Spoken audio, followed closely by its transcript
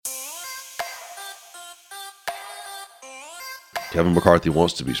Kevin McCarthy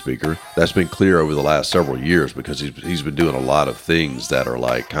wants to be speaker. That's been clear over the last several years because he's been doing a lot of things that are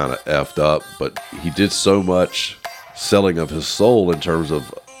like kind of effed up. But he did so much selling of his soul in terms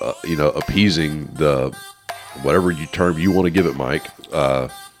of appeasing the whatever term you want to give it, Mike. The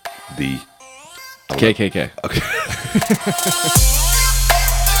KKK. Okay.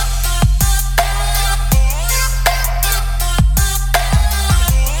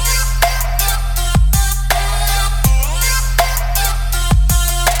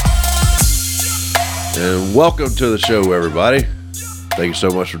 And welcome to the show, everybody. Thank you so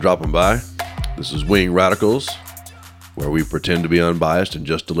much for dropping by. This is Wing Radicals, where we pretend to be unbiased and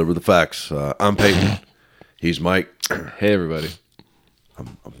just deliver the facts. I'm Peyton. He's Mike. Hey, everybody.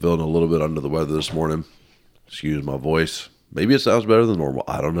 I'm feeling a little bit under the weather this morning. Excuse my voice. Maybe it sounds better than normal.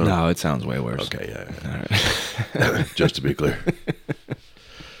 I don't know. No, it sounds way worse. Okay, yeah. All right. Just to be clear.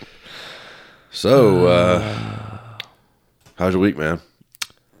 So, how's your week, man?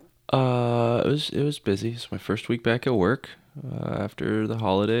 It was busy. It's my first week back at work after the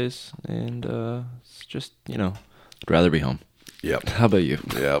holidays, and it's just, I'd rather be home. Yep. How about you?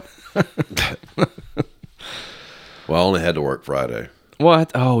 Yep. Well, I only had to work Friday.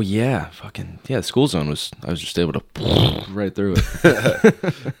 What? Oh, yeah. The school zone I was just able to right through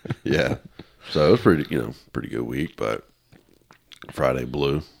it. Yeah. So it was pretty good week, but Friday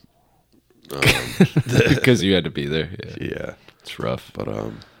blew. Because you had to be there. Yeah. It's rough. But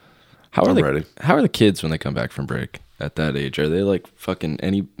I'm ready. How are the kids when they come back from break at that age? Are they like are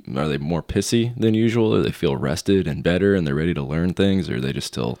they more pissy than usual? Or they feel rested and better and they're ready to learn things? Or are they just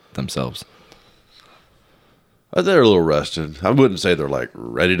still themselves? They're a little rested. I wouldn't say they're like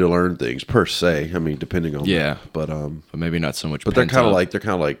ready to learn things per se. I mean, depending on but maybe not so much. But they're kind of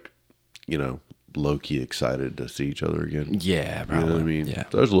like low key excited to see each other again. Yeah, probably. You know what I mean? Yeah.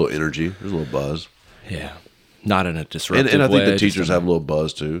 So there's a little energy. There's a little buzz. Yeah. Not in a disruptive way. And I think the teachers have a little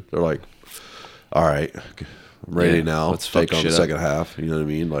buzz too. They're like, all right, I'm ready now. Let's take on the second up. half. You know what I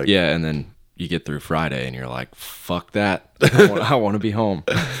mean? Like, yeah, and then you get through Friday and you're like, fuck that. I want to be home.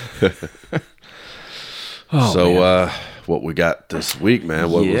 What we got this week, man?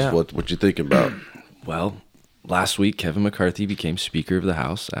 What you thinking about? Well, last week Kevin McCarthy became Speaker of the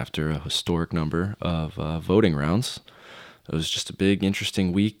House after a historic number of voting rounds. It was just a big,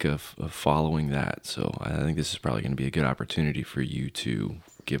 interesting week of following that. So I think this is probably going to be a good opportunity for you to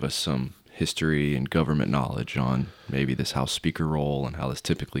give us some history and government knowledge on maybe this House Speaker role and how this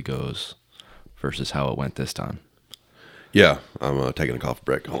typically goes versus how it went this time. Yeah, I'm taking a coffee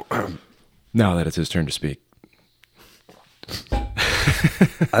break. Now that it's his turn to speak.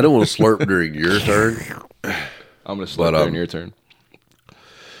 I don't want to slurp during your turn. I'm going to slurp during your turn.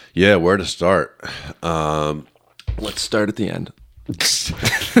 Yeah, where to start? Let's start at the end.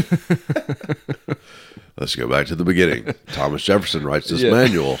 Let's go back to the beginning. Thomas Jefferson writes this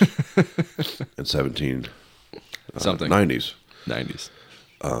manual in 90s. 90s.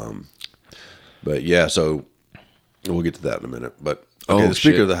 But yeah, so we'll get to that in a minute. But okay, the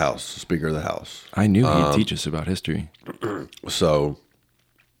Speaker of the House. Speaker of the House. I knew he'd teach us about history. So,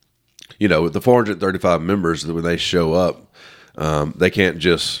 with the 435 members, when they show up, they can't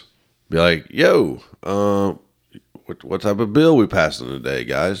just be like, "Yo, what type of bill we passing today,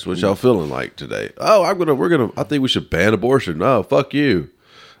 guys? What y'all feeling like today?" "Oh, I think we should ban abortion." "Oh, fuck you.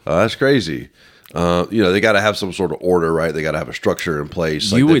 That's crazy." They got to have some sort of order, right? They got to have a structure in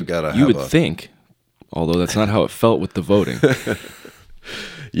place. You would think, although that's not how it felt with the voting.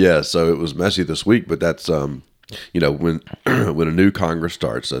 Yeah, so it was messy this week, but that's when when a new Congress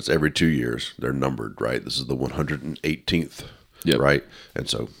starts, that's every 2 years. They're numbered, right? This is the 118th, right? And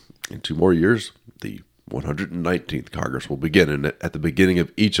so in 2 more years, the 119th Congress will begin, and at the beginning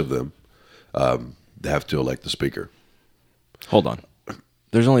of each of them, they have to elect the Speaker. Hold on.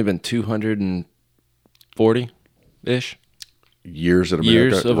 There's only been 240-ish years in America.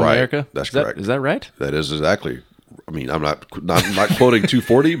 Years of America? That's correct. Is that right? That is exactly. I mean, I'm not quoting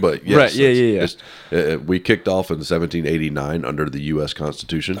 240, but yes. Right, yeah. We kicked off in 1789 under the U.S.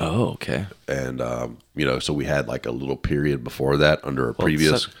 Constitution. Oh, okay. And, so we had like a little period before that under a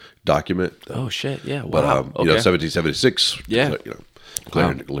previous document. Oh, shit, yeah. Wow. But, 1776,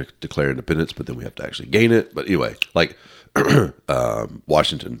 declare independence, but then we have to actually gain it. But anyway, like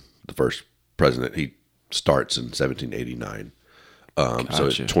Washington, the first president, he starts in 1789. So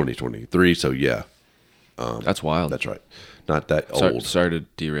it's 2023, so yeah. That's wild. That's right. Not that old. Sorry to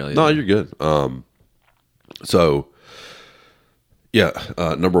derail you. No, you're good.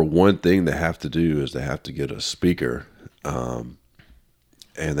 Number one thing they have to do is they have to get a speaker, and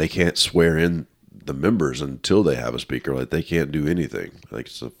they can't swear in the members until they have a speaker. Like, they can't do anything. Like,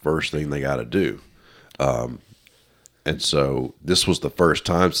 it's the first thing they got to do. And so this was the first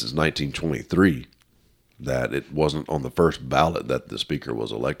time since 1923 that it wasn't on the first ballot that the speaker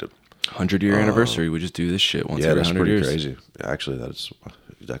was elected. 100-year anniversary. We just do this shit once every 100 that's pretty years. crazy. Actually, that's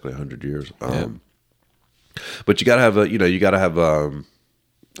exactly 100 years. But you got to have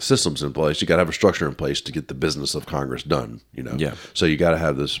systems in place. You got to have a structure in place to get the business of Congress done. Yeah. So you got to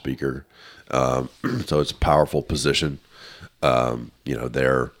have this speaker. So it's a powerful position.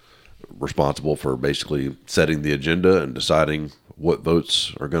 They're responsible for basically setting the agenda and deciding what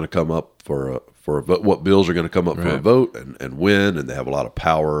votes are going to come up for a vote, what bills are going to come up for a vote and when, and they have a lot of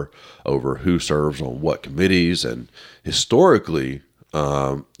power over who serves on what committees. And historically,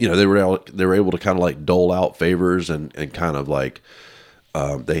 they were able to kind of like dole out favors and kind of like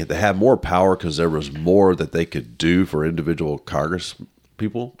they had more power because there was more that they could do for individual Congress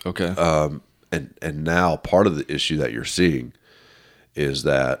people. Okay. And now part of the issue that you're seeing is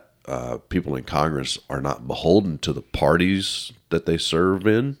that people in Congress are not beholden to the parties that they serve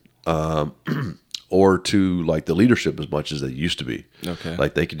in, or to like the leadership as much as they used to be. Okay.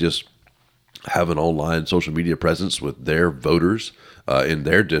 Like they could just have an online social media presence with their voters in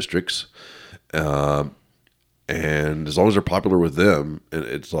their districts, and as long as they're popular with them,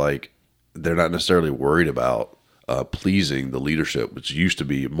 it's like they're not necessarily worried about pleasing the leadership, which used to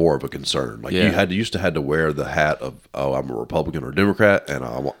be more of a concern. Like you used to had to wear the hat of, oh, I'm a Republican or Democrat, and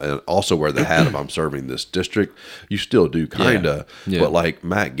also wear the hat of I'm serving this district. You still do kind of, but like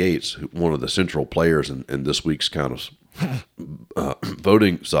Matt Gaetz, one of the central players in this week's kind of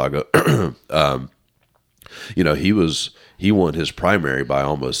voting saga, he won his primary by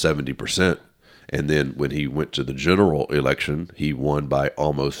almost 70%. And then when he went to the general election, he won by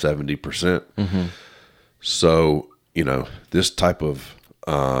almost 70%. Mm-hmm. So, this type of,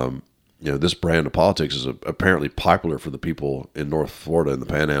 this brand of politics is apparently popular for the people in North Florida in the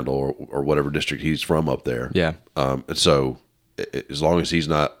Panhandle or whatever district he's from up there. Yeah. And so as long as he's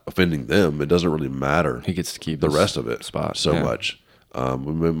not offending them, it doesn't really matter. He gets to keep the rest of it spot so much.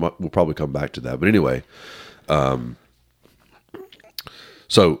 We'll probably come back to that. But anyway,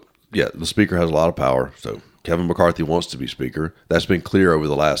 so yeah, the speaker has a lot of power. So Kevin McCarthy wants to be speaker. That's been clear over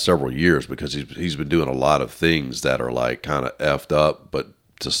the last several years because he's been doing a lot of things that are like kind of effed up, but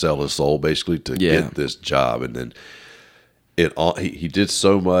to sell his soul basically to get this job. And then he did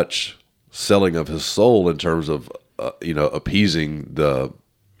so much selling of his soul in terms of appeasing the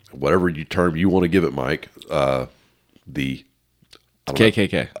whatever term you want to give it, Mike. The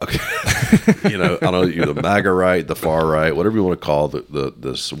KKK. Okay. I don't know, the MAGA right, the far right, whatever you want to call the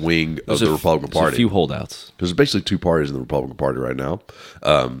wing of the Republican Party. There's a few holdouts. There's basically two parties in the Republican Party right now.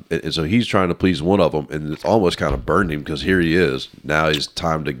 And so he's trying to please one of them, and it's almost kind of burned him because here he is. Now it's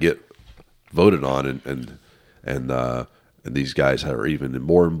time to get voted on, and these guys are even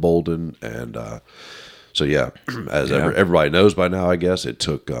more emboldened. And so, everybody knows by now, I guess, it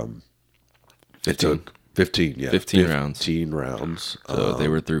took 15 rounds. So they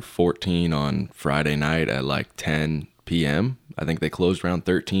were through 14 on Friday night at like 10 p.m. I think they closed around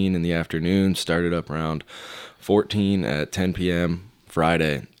 13 in the afternoon, started up around 14 at 10 p.m.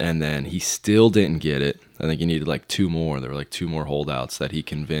 Friday, and then he still didn't get it. I think he needed like two more. There were like two more holdouts that he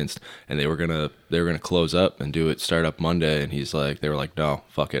convinced, and they were gonna close up and start up Monday. And they were like, no,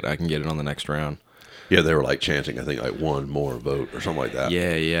 fuck it, I can get it on the next round. Yeah, they were like chanting, I think like one more vote or something like that.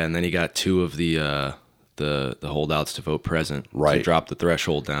 Yeah, and then he got two of the holdouts to vote present, right? To drop the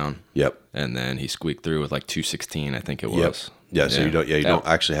threshold down. Yep. And then he squeaked through with like 216, I think it was. Yeah. So you don't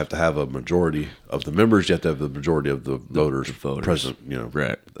actually have to have a majority of the members. You have to have the majority of the voters present.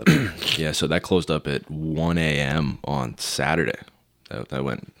 Right. Yeah. So that closed up at 1 a.m. on Saturday. That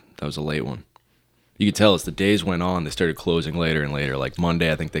was a late one. You could tell as the days went on, they started closing later and later. Like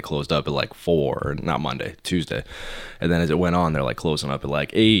Monday, I think they closed up at like 4, or not Monday, Tuesday. And then as it went on, they're like closing up at like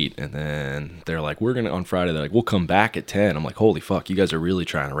 8. And then they're like, on Friday, they're like, we'll come back at 10. I'm like, holy fuck, you guys are really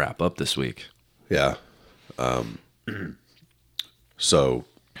trying to wrap up this week. Yeah. So.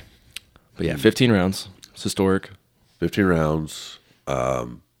 But yeah, 15 rounds. It's historic. 15 rounds.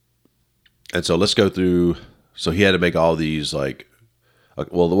 And so let's go through. So he had to make all these what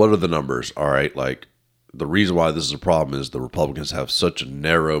are the numbers? All right. Like, the reason why this is a problem is the Republicans have such a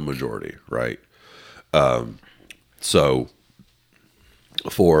narrow majority, right? So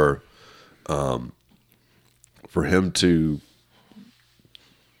for him to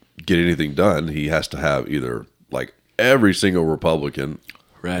get anything done, he has to have either like every single Republican,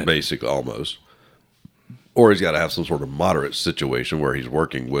 right, basically almost, or he's got to have some sort of moderate situation where he's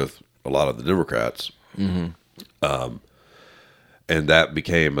working with a lot of the Democrats. Mm-hmm. And that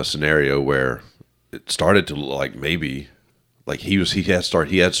became a scenario where it started to look like maybe like he had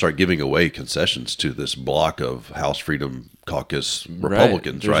to start giving away concessions to this block of House Freedom Caucus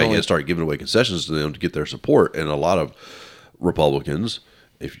Republicans, right? He had to start giving away concessions to them to get their support, and a lot of Republicans,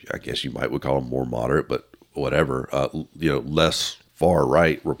 I guess you would call them more moderate, but whatever, less far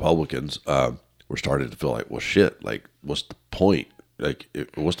right Republicans, were starting to feel like, well, shit, like what's the point? Like,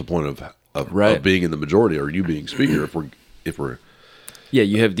 what's the point of being in the majority or you being speaker if we're Yeah,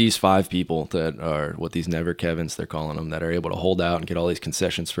 you have these 5 people that are what these never Kevins, they're calling them, that are able to hold out and get all these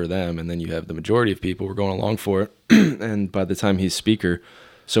concessions for them. And then you have the majority of people who are going along for it. And by the time he's speaker,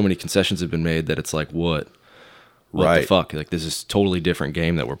 so many concessions have been made that it's like, what the fuck? Like, this is a totally different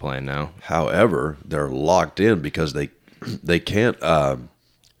game that we're playing now. However, they're locked in because they can't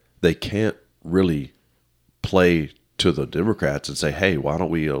really play to the Democrats and say, hey, why don't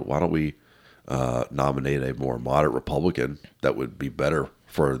we nominate a more moderate Republican that would be better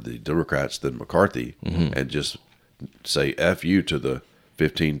for the Democrats than McCarthy, and just say F you to the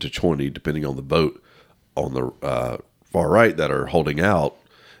 15 to 20, depending on the vote on the far right that are holding out.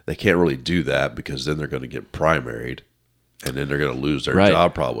 They can't really do that because then they're going to get primaried, and then they're going to lose their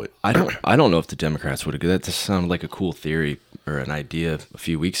job probably. I don't know if the Democrats would agree. That just sounded like a cool theory or an idea a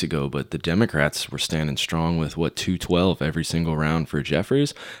few weeks ago, but the Democrats were standing strong with 212 every single round for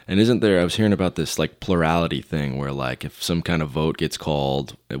Jeffries. And isn't there, I was hearing about this like plurality thing where like if some kind of vote gets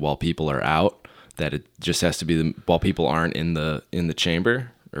called while people are out, that it just has to be while people aren't in the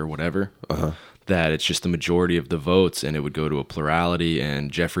chamber or whatever. That it's just the majority of the votes, and it would go to a plurality,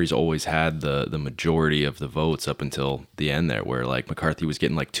 and Jeffries always had the majority of the votes up until the end there, where like McCarthy was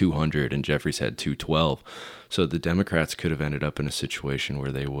getting like 200 and Jeffries had 212. So the Democrats could have ended up in a situation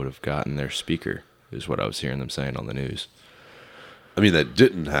where they would have gotten their speaker, is what I was hearing them saying on the news. I mean, that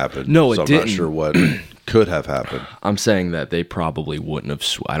didn't happen. No, it so didn't. I'm not sure what could have happened. I'm saying that they probably wouldn't have,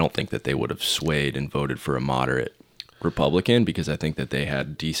 I don't think that they would have swayed and voted for a moderate Republican, because I think that they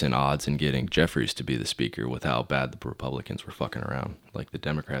had decent odds in getting Jeffries to be the speaker with how bad the Republicans were fucking around. Like, the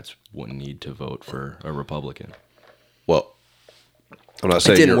Democrats wouldn't need to vote for a Republican. Well, I'm not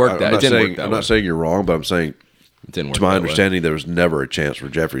saying I'm not saying you're wrong, but I'm saying, it didn't work to my understanding, there was never a chance for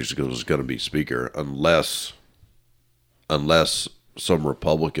Jeffries was going to be speaker unless some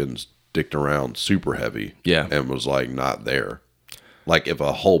Republicans dicked around super heavy, and was like not there. Like if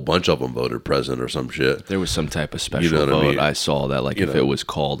a whole bunch of them voted president or some shit. There was some type of special vote. I saw that, like, if it was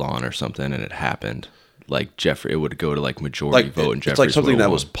called on or something and it happened, like it would go to like majority vote, and Jeffries. It's like something that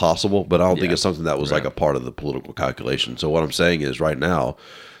was possible, but I don't think it's something that was like a part of the political calculation. So what I'm saying is, right now,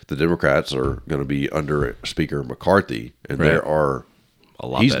 the Democrats are going to be under Speaker McCarthy, and there are a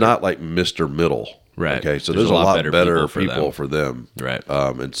lot. He's not like Mr. Middle, right? Okay, so there's a lot better people for them, right?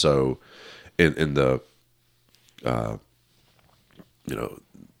 And so in the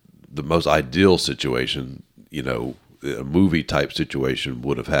the most ideal situation, a movie type situation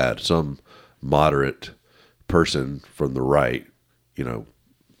would have had some moderate person from the right,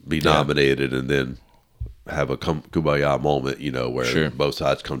 be nominated and then have a kumbaya moment, where both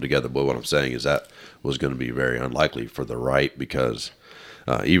sides come together. But what I'm saying is that was going to be very unlikely for the right, because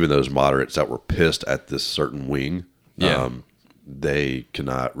even those moderates that were pissed at this certain wing, they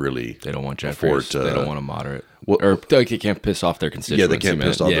cannot really. They don't want Jeffries. They don't want a moderate. Or they can't piss off their constituents. Yeah, they can't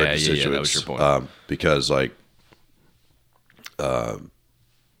piss off their constituents. Yeah, that was your point. Because, like,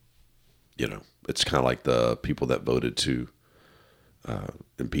 it's kind of like the people that voted to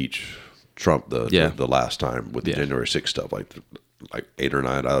impeach Trump the last time with the January 6th stuff. Like 8 or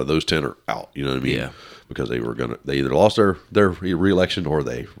 9 out of those 10 are out. You know what I mean? Yeah. Because they either lost their re-election or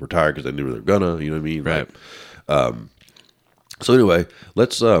they retired because they knew they were gonna. You know what I mean? Right. So anyway,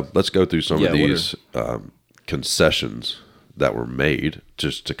 let's go through some of these concessions that were made,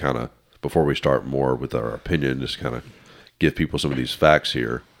 just to kind of, before we start more with our opinion, just kind of give people some of these facts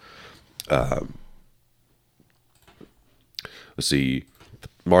here. Let's see.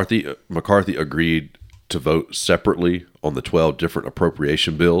 McCarthy agreed to vote separately on the 12 different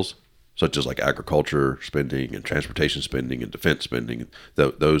appropriation bills, such as like agriculture spending and transportation spending and defense spending.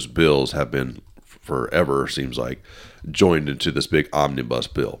 Those bills have been forever, seems like, joined into this big omnibus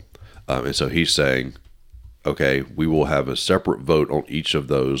bill. And so he's saying, okay, we will have a separate vote on each of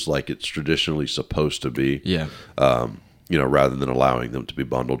those like it's traditionally supposed to be, rather than allowing them to be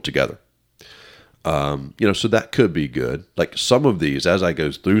bundled together. So that could be good. Like some of these, as I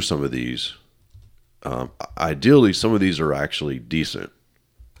go through some of these, ideally some of these are actually decent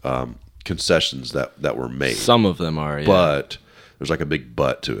concessions that were made. Some of them are, but there's like a big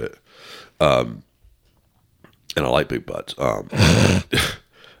but to it. And I like big butts.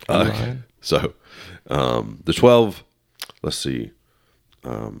 So the 12, let's see.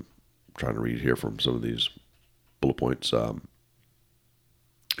 Trying to read here from some of these bullet points.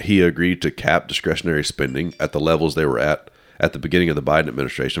 he agreed to cap discretionary spending at the levels they were at the beginning of the Biden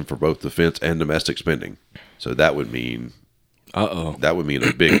administration for both defense and domestic spending. So that would mean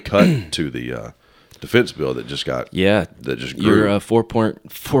a big cut to the defense bill that just got grew. Your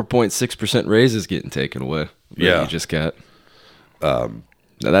 4.6% raise is getting taken away. You just got. Now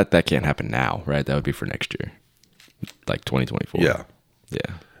that can't happen now, right? That would be for next year, like 2024. Yeah.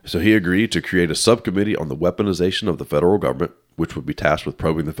 Yeah. So he agreed to create a subcommittee on the weaponization of the federal government, which would be tasked with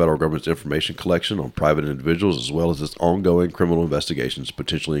probing the federal government's information collection on private individuals, as well as its ongoing criminal investigations,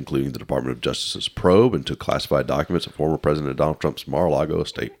 potentially including the Department of Justice's probe into classified documents of former President Donald Trump's Mar-a-Lago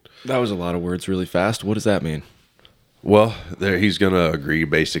estate. That was a lot of words really fast. What does that mean? Well, he's going to agree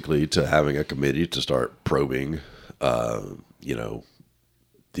basically to having a committee to start probing, the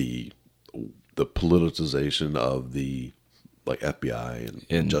politicization of the FBI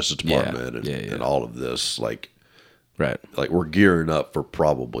and Justice Department and all of this. Right. Like we're gearing up for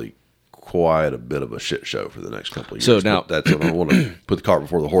probably quite a bit of a shit show for the next couple of years. So now that's what I don't want to put the cart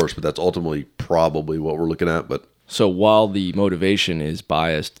before the horse, but that's ultimately probably what we're looking at. But so while the motivation is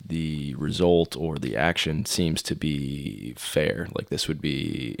biased, the result or the action seems to be fair. Like this would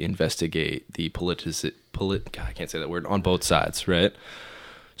be investigate the God, I can't say that word, on both sides, right?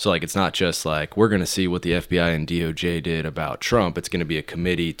 So like it's not just like we're going to see what the FBI and DOJ did about Trump. It's going to be a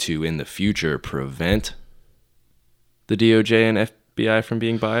committee to, in the future, prevent the DOJ and FBI from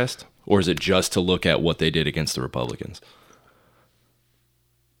being biased? Or is it just to look at what they did against the Republicans?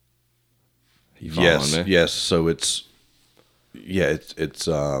 Yes. So it's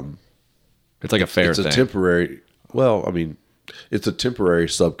like a fair thing. It's a temporary. Well, I mean, it's a temporary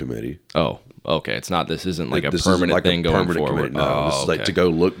subcommittee. Oh, okay. This isn't like a permanent thing going forward. No, this is like to go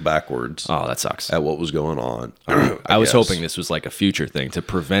look backwards. Oh, that sucks. At what was going on. I was hoping this was like a future thing to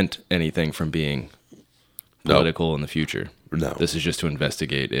prevent anything from being political in the future. No. This is just to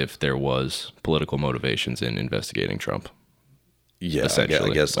investigate if there was political motivations in investigating Trump. Yeah, I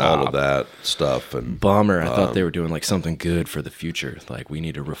guess all of that stuff. And bummer. I thought they were doing like something good for the future. Like we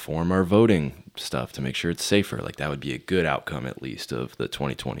need to reform our voting stuff to make sure it's safer. Like that would be a good outcome at least of the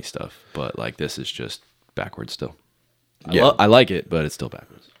 2020 stuff. But like this is just backwards still. I like it, but it's still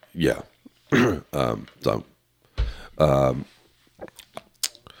backwards. Yeah.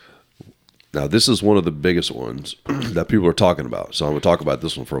 Now this is one of the biggest ones that people are talking about. So I'm going to talk about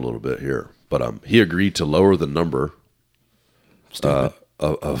this one for a little bit here. But he agreed to lower the number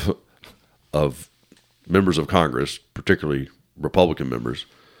of members of Congress, particularly Republican members.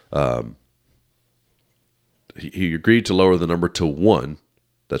 He agreed to lower the number to 1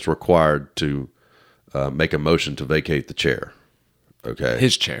 that's required to make a motion to vacate the chair. Okay.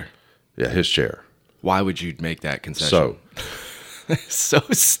 His chair. Yeah, his chair. Why would you make that concession? So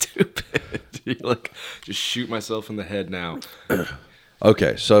stupid. Like, just shoot myself in the head now.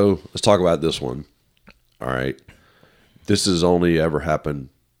 Okay, so let's talk about this one. All right. This has only ever happened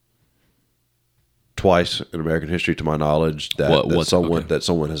twice in American history, to my knowledge, that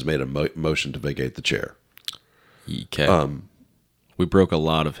someone has made a motion to vacate the chair. Okay. We broke a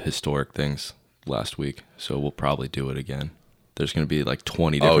lot of historic things last week, so we'll probably do it again. There's going to be like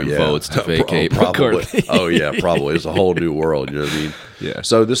 20 different votes to vacate McCarthy. Probably. It's a whole new world, you know what I mean? Yeah.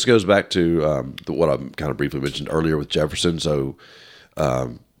 So this goes back to what I kind of briefly mentioned earlier with Jefferson. So,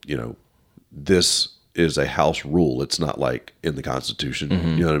 this is a House rule. It's not like in the Constitution.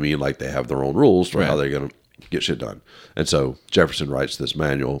 Mm-hmm. You know what I mean? Like they have their own rules for how they're going to get shit done. And so Jefferson writes this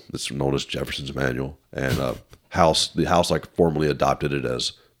manual that's known as Jefferson's Manual. And the House formally adopted it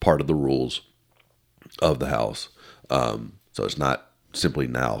as part of the rules of the House. So it's not simply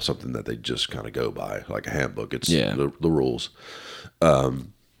now something that they just kind of go by like a handbook. It's the rules.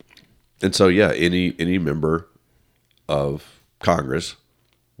 And so, any member of Congress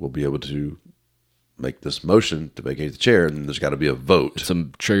will be able to make this motion to vacate the chair, and there's got to be a vote.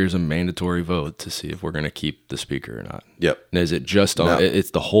 It triggers a mandatory vote to see if we're going to keep the speaker or not. Yep. And is it just on? It's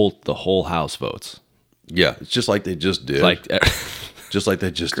the whole House votes. Yeah, it's just like they just did. Just like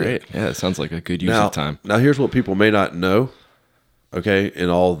they just did. Yeah, it sounds like a good use of time. Now, here's what people may not know. Okay, in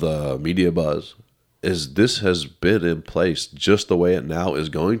all the media buzz, is this has been in place just the way it now is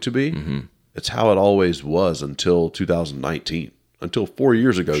going to be. Mm-hmm. It's how it always was until 2019. Until 4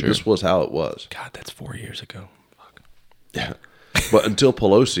 years ago, This was how it was. God, that's 4 years ago. Fuck. Yeah. But until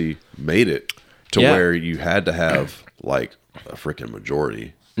Pelosi made it to where you had to have like a freaking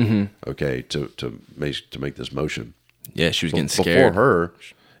majority, okay, to make this motion. Yeah, she was getting scared. Before her,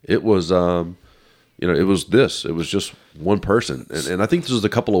 it was, it was this. It was just one person. And I think there's a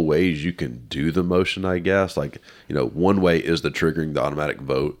couple of ways you can do the motion, I guess. Like, one way is the triggering the automatic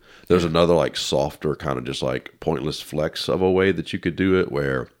vote. There's another, like, softer kind of just, like, pointless flex of a way that you could do it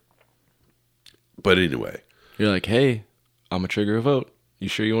where... But anyway. You're like, hey, I'm going to trigger a vote. You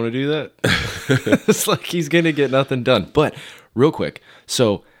sure you want to do that? It's like he's going to get nothing done. But real quick,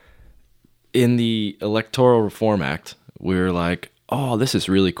 so in the Electoral Reform Act, we're like, oh, this is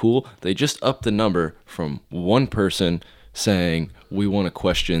really cool. They just upped the number from one person saying we want to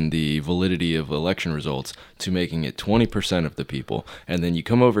question the validity of election results to making it 20% of the people. And then you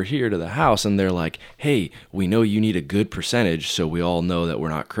come over here to the House and they're like, hey, we know you need a good percentage so we all know that we're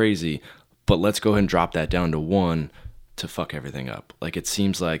not crazy, but let's go ahead and drop that down to 1 to fuck everything up. Like, it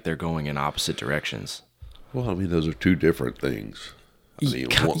seems like they're going in opposite directions. Well, I mean, those are two different things. I mean,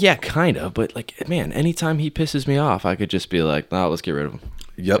 yeah, kind of. But, like, man, anytime he pisses me off, I could just be like, no, let's get rid of him.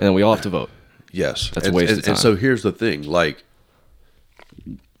 Yep. And then we all have to vote. Yes. That's a waste of time. And so here's the thing. Like,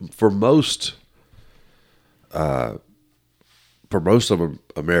 for most of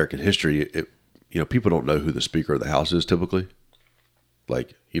American history, people don't know who the Speaker of the House is typically.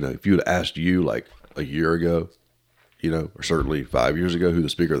 Like, if you had asked you, like, a year ago, or certainly 5 years ago who the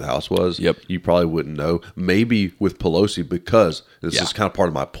Speaker of the House was, yep, you probably wouldn't know. Maybe with Pelosi, because this is kind of part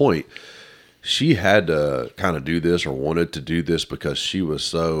of my point. She had to kind of do this or wanted to do this because she was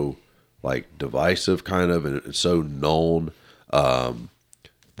so, like, divisive kind of and so known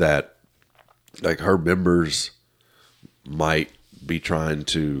that, like, her members might be trying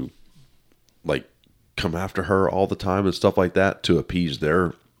to, like, come after her all the time and stuff like that to appease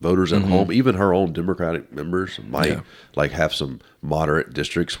their voters at home. Even her own Democratic members might like have some moderate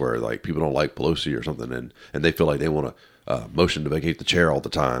districts where, like, people don't like Pelosi or something, and they feel like they want to motion to vacate the chair all the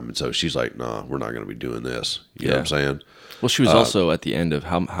time, and so she's like, "Nah, we're not going to be doing this." You know what I'm saying? Well, she was also at the end of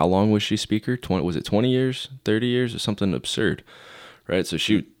how long was she Speaker? 20, was it 20 years, 30 years, or something absurd, right? So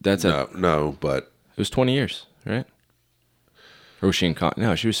no, but it was 20 years, right? Or was she in?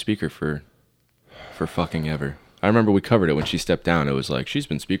 No, she was Speaker for fucking ever. I remember we covered it when she stepped down. It was like, she's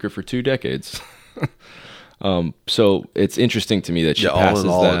been Speaker for 2 decades. So it's interesting to me that she passes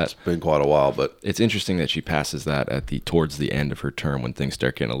all in all, that. It's been quite a while, but it's interesting that she passes that towards the end of her term when things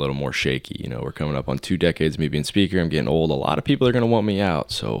start getting a little more shaky. We're coming up on 2 decades me being Speaker. I'm getting old. A lot of people are going to want me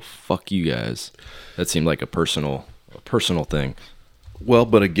out. So fuck you guys. That seemed like a personal thing. Well,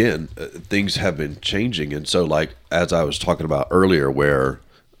 but again, things have been changing, and so, like, as I was talking about earlier, where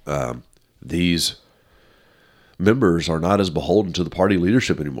these members are not as beholden to the party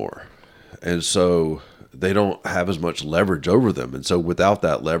leadership anymore. And so they don't have as much leverage over them. And so without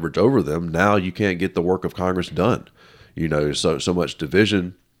that leverage over them, now you can't get the work of Congress done. So much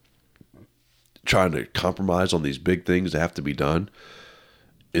division, trying to compromise on these big things that have to be done,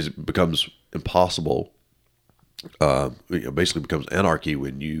 becomes impossible. Basically becomes anarchy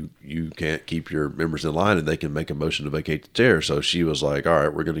when you can't keep your members in line and they can make a motion to vacate the chair. So she was like, all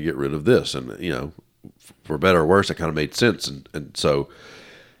right, we're going to get rid of this. And, for better or worse, it kind of made sense. And so,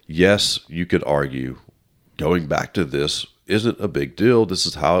 yes, you could argue going back to this isn't a big deal. This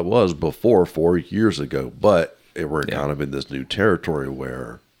is how it was before 4 years ago. But we're kind of in this new territory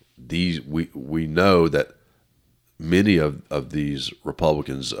where we know that many of these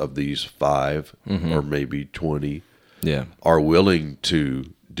Republicans, of these 5 or maybe 20, are willing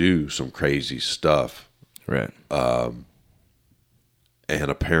to do some crazy stuff. Right. And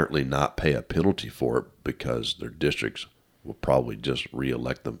apparently not pay a penalty for it because their districts will probably just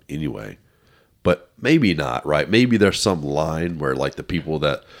reelect them anyway. But maybe not, right? Maybe there's some line where, like, the people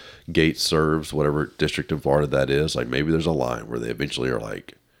that Gates serves, whatever district in Florida that is, like, maybe there's a line where they eventually are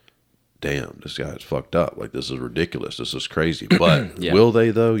like, damn, this guy's fucked up. Like, this is ridiculous. This is crazy. But will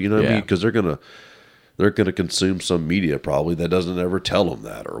they, though? You know what I mean? Because they're gonna consume some media probably that doesn't ever tell them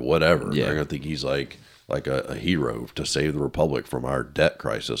that or whatever. They're gonna think he's like a hero to save the republic from our debt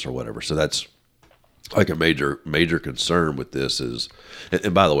crisis or whatever. So that's like a major concern with this is,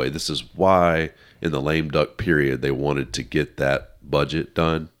 and by the way, this is why in the lame duck period they wanted to get that budget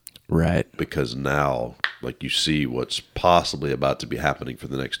done. Right. Because now, like, you see what's possibly about to be happening for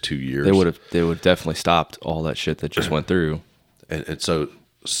the next 2 years. They would have definitely stopped all that shit that just went through. And so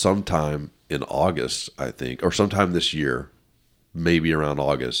sometime in August, I think, or sometime this year, maybe around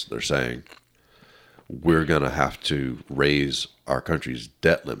August, they're saying, we're going to have to raise our country's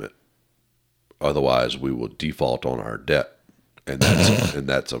debt limit. Otherwise, we will default on our debt. And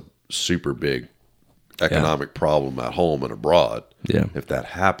that's a super big economic problem at home and abroad if that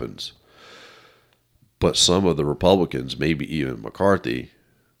happens. But some of the Republicans, maybe even McCarthy,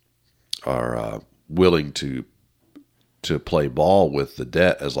 are willing to to play ball with the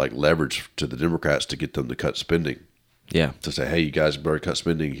debt as like leverage to the Democrats to get them to cut spending. Yeah. To say, hey, you guys better cut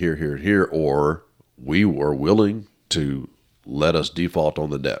spending here, here, and here, or we were willing to let us default on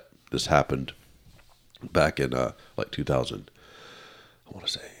the debt. This happened back in like 2000. I want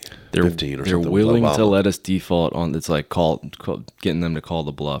to say 15 or something. They're willing to let us default on. It's like getting them to call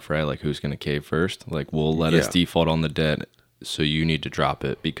the bluff, right? Like who's going to cave first? Like we'll let us default on the debt, so you need to drop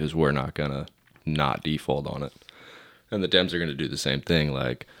it because we're not gonna not default on it. And the Dems are going to do the same thing.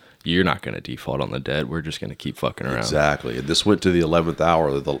 Like you're not going to default on the debt. We're just going to keep fucking around. Exactly. And this went to the 11th hour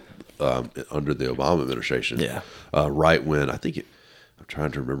of the under the Obama administration. Yeah. Right when I'm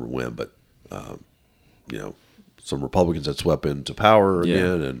trying to remember when, but some Republicans had swept into power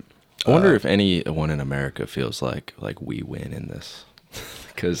again, and I wonder if anyone in America feels like we win in this,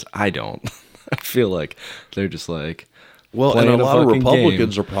 because I don't. I feel like they're just like, well, and a lot of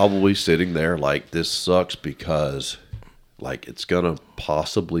Republicans are probably sitting there like, this sucks because, like, it's gonna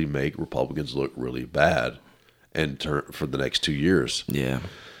possibly make Republicans look really bad, for the next 2 years. Yeah.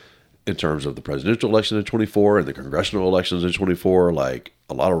 In terms of the presidential election in 24 and the congressional elections in 24, like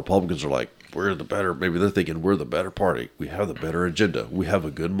a lot of Republicans are like, maybe they're thinking we're the better party. We have the better agenda. We have a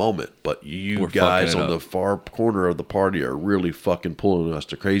good moment. But we're guys on the far corner of the party are really fucking pulling us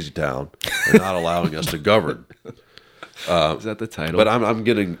to crazy town and not allowing us to govern. Is that the title? But I'm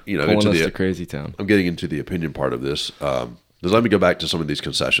getting, pulling us to crazy town. I'm getting into the opinion part of this. Let me go back to some of these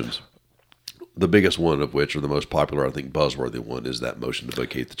concessions. The biggest one of which, or the most popular, I think, buzzworthy one, is that motion to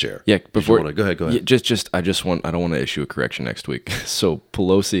vacate the chair. Yeah, go ahead. Yeah, I don't want to issue a correction next week. So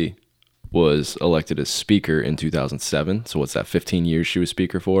Pelosi was elected as Speaker in 2007. So what's that? 15 years she was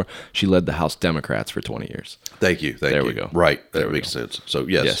Speaker for. She led the House Democrats for 20 years. Thank you. There we go. Right, that makes sense. So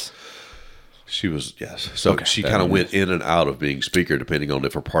yes. She was, yes. So she kind of went in and out of being Speaker depending on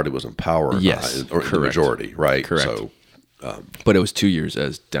if her party was in power or not, or in the majority, right? Correct. So. But it was 2 years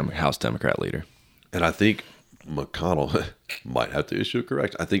as House Democrat leader. And I think McConnell might have to issue a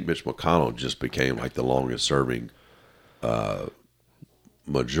correction. I think Mitch McConnell just became like the longest serving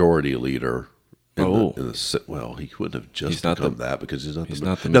majority leader. Well, he wouldn't have just become that because he's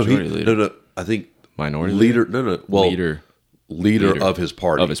not the majority leader. No, I think minority leader. Leader of his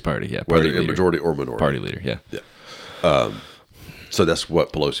party. Of his party, yeah. Whether in majority or minority. Party leader, yeah. Yeah. So that's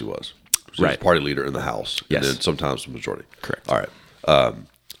what Pelosi was. She was party leader in the House. Yes. And then sometimes the majority. Correct. All right.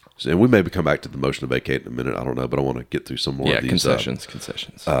 And we may come back to the motion to vacate in a minute. I don't know, but I want to get through some more of these.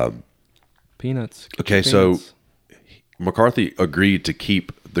 Concessions. Peanuts. Okay, so McCarthy agreed to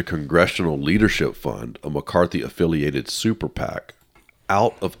keep the Congressional Leadership Fund, a McCarthy-affiliated super PAC,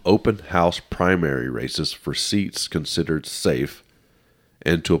 out of open House primary races for seats considered safe,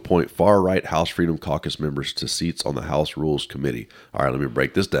 and to appoint far-right House Freedom Caucus members to seats on the House Rules Committee. All right, let me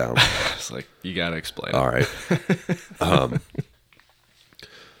break this down. It's like, you got to explain. All right.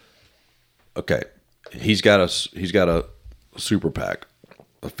 Okay, he's got a super PAC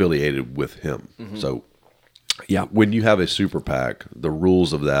affiliated with him. Mm-hmm. So, yeah, when you have a super PAC, the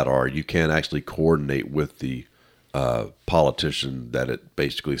rules of that are you can't actually coordinate with the politician that it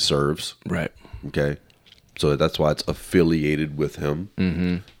basically serves. Right. Okay. So that's why it's affiliated with him.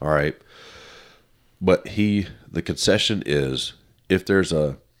 Mm-hmm. All right. But the concession is if there's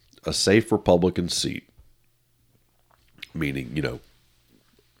a safe Republican seat, meaning, they're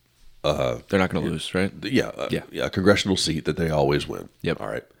not going to lose, right? Yeah. A congressional seat that they always win. Yep. All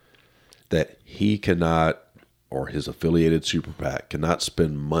right. That he cannot, or his affiliated super PAC cannot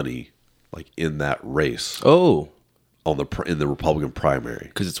spend money like in that race. Oh. In the Republican primary.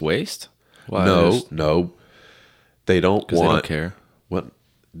 Because it's waste? Why? No. They don't want. They don't care.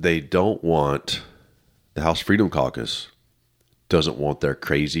 They don't want. The House Freedom Caucus doesn't want their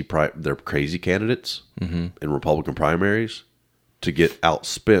crazy candidates in Republican primaries to get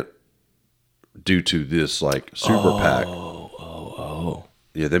outspent due to this like super PAC. Oh.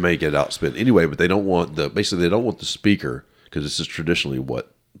 Yeah, they may get outspent anyway, but they don't want the speaker, because this is traditionally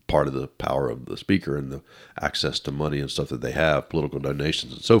what part of the power of the speaker and the access to money and stuff that they have, political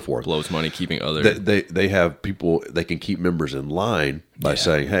donations and so forth. Blows money, keeping other. They have people, they can keep members in line by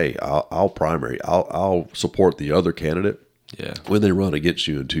saying, hey, I'll support the other candidate. Yeah. When they run against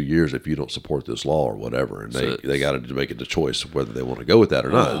you in 2 years, if you don't support this law or whatever, and they got to make it a choice whether they want to go with that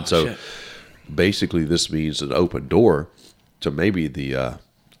or not. And so basically this means an open door to maybe the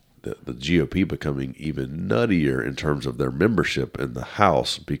GOP becoming even nuttier in terms of their membership in the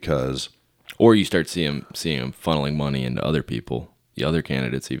House, because... Or you start seeing them funneling money into other people, the other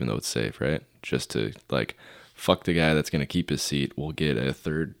candidates, even though it's safe, right? Just to, like, fuck the guy that's going to keep his seat, we'll get a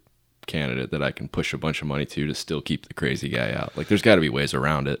third candidate that I can push a bunch of money to still keep the crazy guy out. Like, there's got to be ways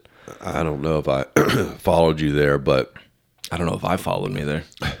around it. I don't know if I followed you there, but I don't know if I followed me there.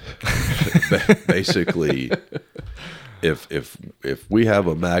 Basically, if we have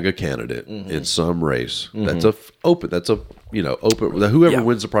a MAGA candidate in some race, that's open. Whoever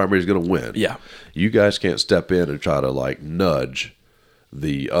wins the primary is going to win. Yeah. You guys can't step in and try to like nudge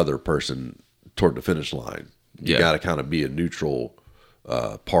the other person toward the finish line. You got to kind of be a neutral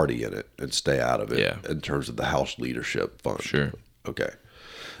party in it and stay out of it in terms of the House leadership fund. Sure. Okay.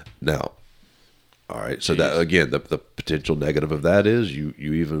 Now, all right. So that again, the potential negative of that is you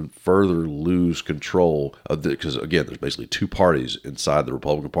even further lose control of because again, there's basically two parties inside the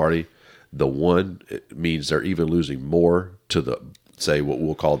Republican Party. The one it means they're even losing more to the say what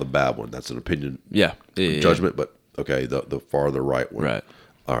we'll call the bad one. That's an opinion, judgment, but okay, the farther right one. Right.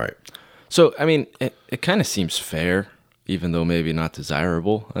 All right. So I mean, it kind of seems fair, even though maybe not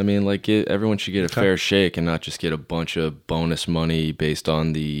desirable. I mean, like everyone should get a fair shake and not just get a bunch of bonus money based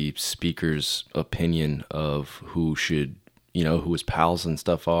on the speaker's opinion of who should, who his pals and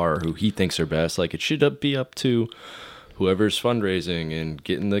stuff are, or who he thinks are best. Like it should be up to whoever's fundraising and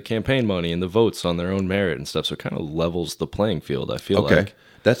getting the campaign money and the votes on their own merit and stuff. So it kind of levels the playing field, I feel like.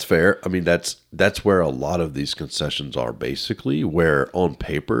 That's fair. I mean, that's where a lot of these concessions are basically, where on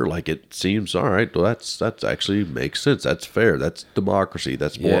paper, like it seems, all right, well, that's actually makes sense. That's fair. That's democracy.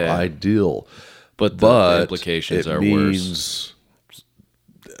 That's more ideal. But the implications are worse.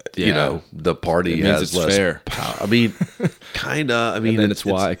 The party has less fair. power. I mean, kind of. I mean, and then it's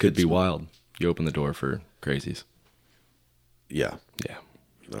why it could be wild. You open the door for crazies. Yeah. Yeah.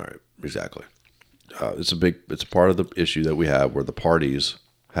 All right. Exactly. It's a part of the issue that we have where the parties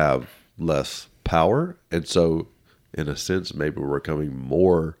have less power, and so in a sense maybe we're becoming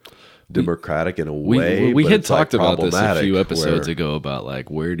more democratic in a way. We had talked about this a few episodes ago about like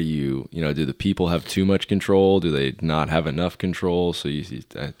where do you do the people have too much control? Do they not have enough control? So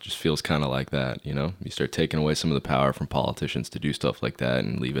it just feels kind of like that. You start taking away some of the power from politicians to do stuff like that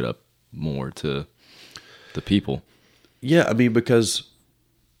and leave it up more to the people. Yeah, I mean, because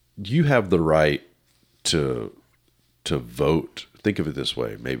you have the right to vote. Think of it this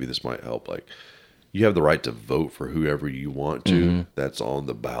way. Maybe this might help. Like, you have the right to vote for whoever you want to. That's on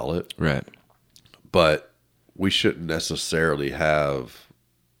the ballot. Right. But we shouldn't necessarily have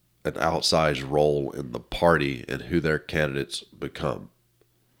an outsized role in the party and who their candidates become.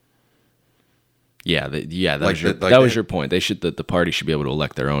 Yeah, that was your point. The party should be able to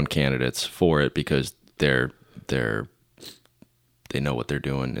elect their own candidates for it because they know what they're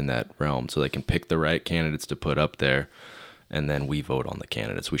doing in that realm, so they can pick the right candidates to put up there, and then we vote on the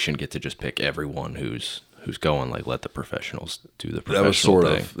candidates. We shouldn't get to just pick everyone who's going. Like, let the professionals do the professional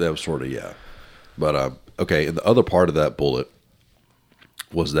thing. That was sort of yeah. But okay, and the other part of that bullet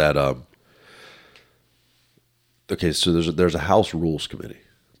was that okay, so there's a House Rules Committee.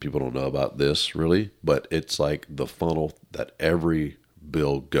 People don't know about this really, but it's like the funnel that every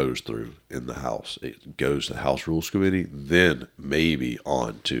bill goes through in the House. It goes to the House Rules Committee, then maybe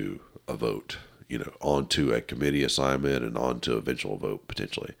on to a vote, onto a committee assignment and on to eventual vote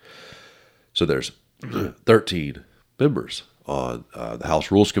potentially. So there's 13 members on the House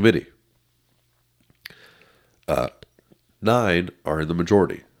Rules Committee. 9 are in the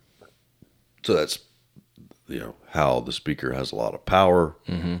majority. So that's, how the speaker has a lot of power.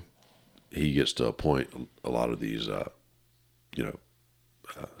 Mm-hmm. He gets to appoint a lot of these,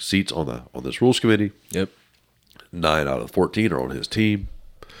 seats on this rules committee. Yep. 9 out of the 14 are on his team.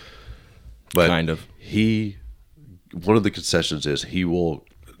 But kind of. One of the concessions is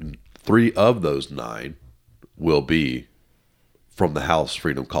 3 of those 9 will be from the House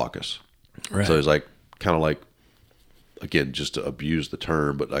Freedom Caucus. Right. So it's like, kind of like, again, just to abuse the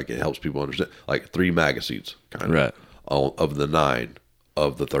term, but like it helps people understand, like 3 MAGA seats, kind of, right, of the 9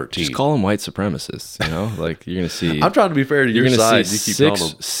 of the 13. Just call them white supremacists, Like you're gonna see. I'm trying to be fair to your side. You keep calling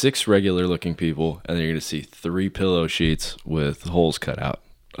them 6 regular-looking people, and then you're gonna see 3 pillow sheets with holes cut out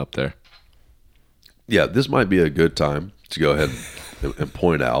up there. Yeah, this might be a good time to go ahead and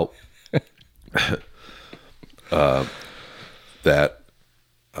point out that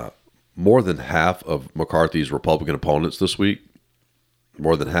more than half of McCarthy's Republican opponents this week,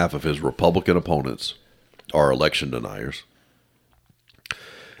 more than half of his Republican opponents are election deniers.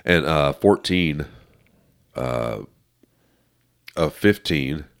 And 14 of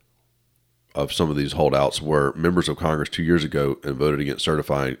 15 of some of these holdouts were members of Congress 2 years ago and voted against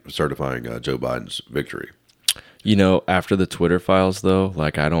certifying Joe Biden's victory. After the Twitter files, though,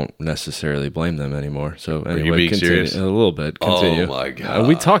 like I don't necessarily blame them anymore. So anyway, are you being continue serious? A little bit. Continue. Oh my God!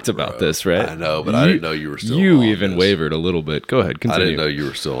 We talked about this, right? I know, but I didn't know you were still. You on even this. wavered a little bit. Go ahead, continue. I didn't know you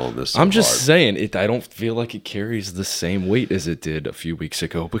were still on this. So I'm just hard. saying it. I don't feel like it carries the same weight as it did a few weeks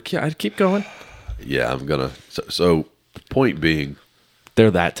ago. But yeah, I'd keep going. Yeah, I'm gonna. So Point being,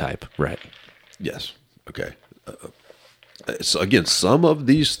 they're that type, right? yes. Okay. So again, some of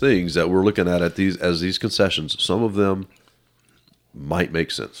these things that we're looking at these concessions, some of them might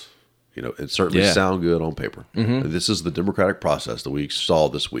make sense. It certainly sound good on paper. This is the democratic process that we saw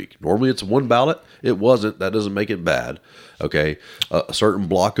this week. Normally it's one ballot. It wasn't. That doesn't make it bad. Okay. A certain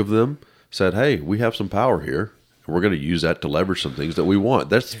block of them said, hey, we have some power here. And we're going to use that to leverage some things that we want.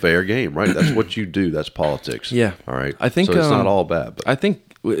 That's fair game, right? That's what you do. That's politics. Yeah. All right. I think so it's not all bad. But I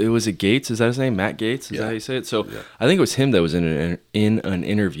think it was Gates. Is that his name? Matt Gates? Is that how you say it? So I think it was him that was in an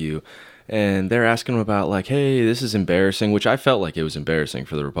interview. And they're asking him about like, hey, this is embarrassing, which I felt like it was embarrassing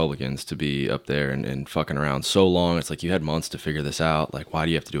for the Republicans to be up there and fucking around so long. It's like you had months to figure this out. Like, why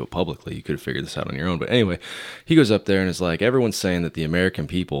do you have to do it publicly? You could have figured this out on your own. But anyway, he goes up there and is like, everyone's saying that the American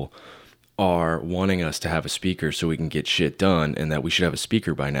people are wanting us to have a speaker so we can get shit done and that we should have a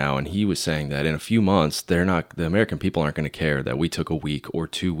speaker by now. And he was saying that in a few months, the American people aren't going to care that we took a week or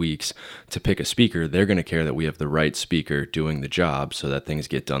 2 weeks to pick a speaker. They're going to care that we have the right speaker doing the job so that things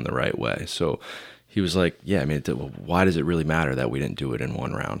get done the right way. So he was like, yeah, I mean, why does it really matter that we didn't do it in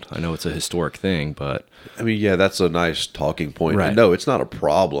one round? I know it's a historic thing, but I mean, yeah, that's a nice talking point. Right. And no, it's not a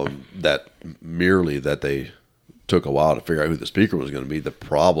problem that merely that they took a while to figure out who the speaker was going to be. The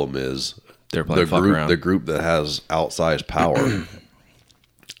problem is they're playing fuck around. The group that has outsized power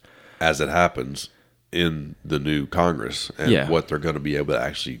as it happens in the new Congress and what they're going to be able to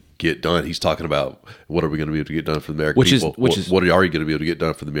actually get done. He's talking about what are we going to be able to get done for the American people? What are you going to be able to get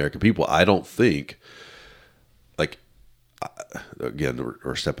done for the American people? I don't think, like, again,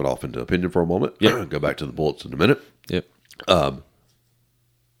 we're stepping off into opinion for a moment. Yep. Go back to the bullets in a minute. Yep.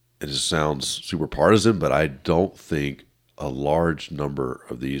 It just sounds super partisan, but I don't think a large number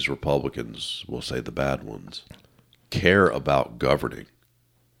of these Republicans, we'll say the bad ones, care about governing.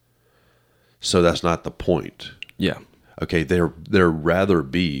 So that's not the point. Yeah. Okay, they're rather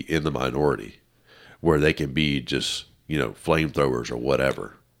be in the minority where they can be just, flamethrowers or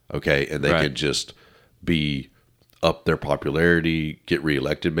whatever. Okay, and they can just be up their popularity, get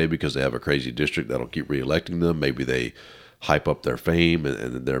reelected maybe because they have a crazy district that'll keep reelecting them. Maybe they hype up their fame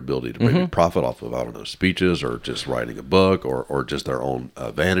and their ability to maybe profit off of, I don't know, speeches or just writing a book or just their own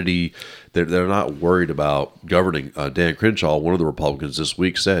vanity. They're not worried about governing. Dan Crenshaw, one of the Republicans this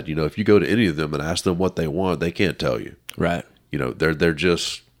week, said, if you go to any of them and ask them what they want, they can't tell you. Right. They're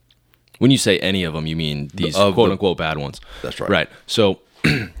just... When you say any of them, you mean these quote-unquote bad ones. That's right. Right. So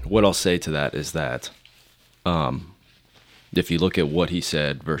what I'll say to that is that if you look at what he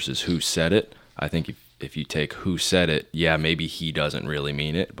said versus who said it, I think if you take who said it, yeah, maybe he doesn't really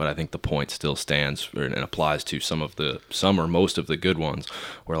mean it, but I think the point still stands and applies to some or most of the good ones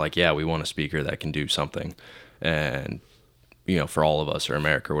where like, yeah, we want a speaker that can do something. And, for all of us or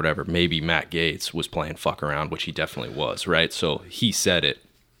America or whatever, maybe Matt Gaetz was playing fuck around, which he definitely was, right? So he said it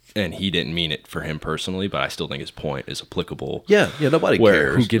and he didn't mean it for him personally, but I still think his point is applicable. Yeah, nobody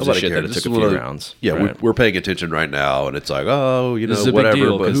cares. Who gives nobody a shit cares. that it took a few rounds? Yeah, right? we're paying attention right now, and it's like, this is a whatever. big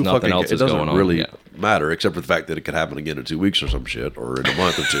deal but because who nothing fucking else it is doesn't going on. really matter, except for the fact that it could happen again in 2 weeks or some shit, or in a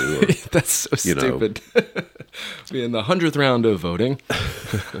month or two. Or, That's so stupid. Be in the 100th round of voting.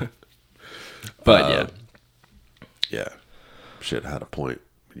 But yeah, shit had a point.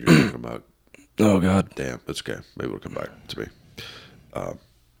 You're talking about. Oh God, damn, that's okay. Maybe it'll come back to me.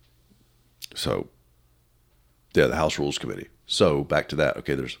 So. Yeah, the House Rules Committee. So back to that.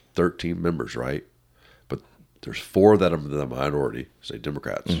 Okay, there's 13 members, right? But there's 4 that are the minority, say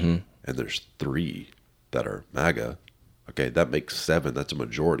Democrats, and there's 3 that are MAGA. Okay, that makes 7. That's a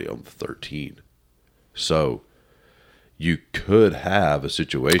majority on the 13. So you could have a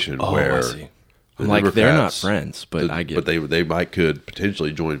situation where I'm like, they're not friends, but I get. But they might could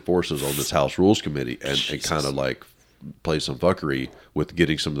potentially join forces on this House Rules Committee and kind of like play some fuckery with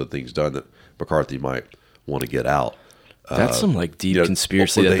getting some of the things done that McCarthy might want to get out. That's some like deep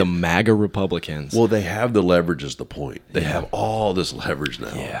conspiracy that the MAGA Republicans. Well, they have the leverage is the point. They have all this leverage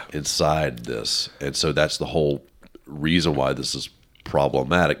now inside this. And so that's the whole reason why this is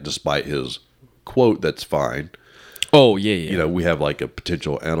problematic, despite his quote that's fine. Oh, yeah. We have like a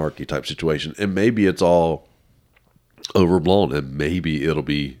potential anarchy type situation. And maybe it's all overblown and maybe it'll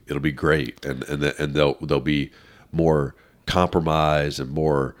be great. And they'll be more compromise and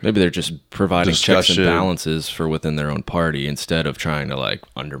more maybe they're just providing discussion. Checks and balances for within their own party instead of trying to like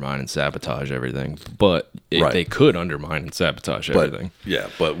undermine and sabotage everything. But they could undermine and sabotage everything.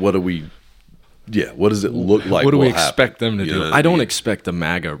 But what does it look like? What do we expect them to do? I don't expect the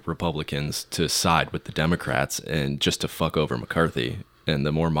MAGA Republicans to side with the Democrats and just to fuck over McCarthy. And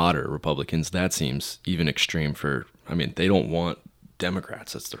the more moderate Republicans, that seems even extreme they don't want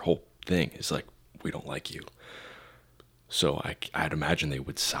Democrats. That's their whole thing. It's like, we don't like you. So I'd imagine they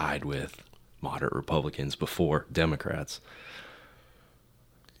would side with moderate Republicans before Democrats.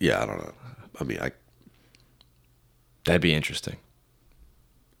 Yeah, I don't know. I mean, That'd be interesting.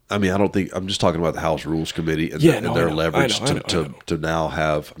 I don't think I'm just talking about the House Rules Committee and, and their leverage to now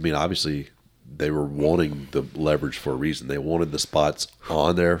have. I mean, obviously, they were wanting the leverage for a reason. They wanted the spots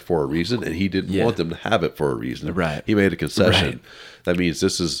on there for a reason, and he didn't want them to have it for a reason. Right. He made a concession. Right. That means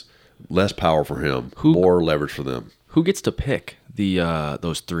this is less power for him, more leverage for them. Who gets to pick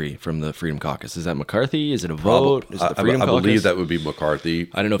those three from the Freedom Caucus? Is that McCarthy? Is it a vote? Is it the Freedom Caucus? I believe that would be McCarthy.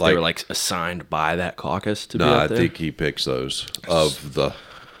 I don't know if they were assigned by that caucus to be out there. I think he picks those of the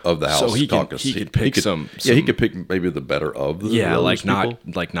House caucus. He could pick some. Yeah, he could pick maybe the better of the. Yeah,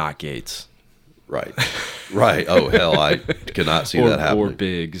 not Gates. Right. Right. Oh hell, I cannot see that happening. Or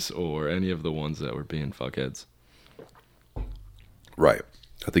Biggs, or any of the ones that were being fuckheads. Right.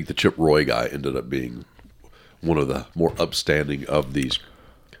 I think the Chip Roy guy ended up being one of the more upstanding of these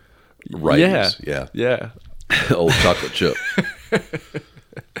righties. Yeah. Old chocolate chip.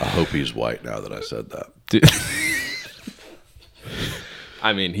 I hope he's white now that I said that. Dude.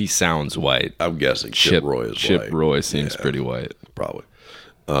 I mean, he sounds white. I'm guessing Chip Roy is white. Chip Roy seems pretty white. Probably.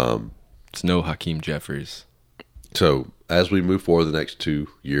 It's no Hakeem Jeffries. So as we move forward the next 2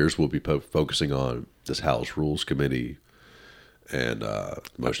 years, we'll be focusing on this House Rules Committee and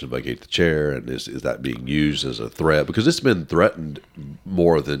motion to vacate the chair, and is that being used as a threat? Because it's been threatened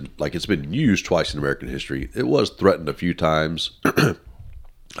more than, it's been used twice in American history. It was threatened a few times,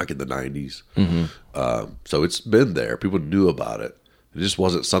 like in the 90s. Mm-hmm. So it's been there. People knew about it. It just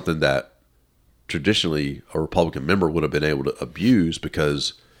wasn't something that traditionally a Republican member would have been able to abuse,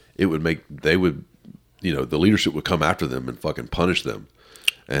 because the leadership would come after them and fucking punish them.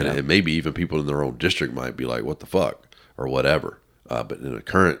 And maybe even people in their own district might be like, what the fuck? Or whatever. But in the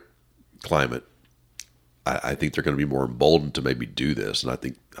current climate, I think they're going to be more emboldened to maybe do this. And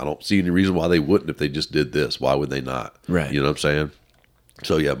I don't see any reason why they wouldn't if they just did this. Why would they not? Right. You know what I'm saying?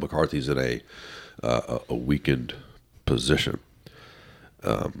 So yeah, McCarthy's in a weakened position.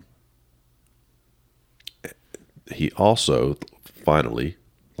 He also, finally,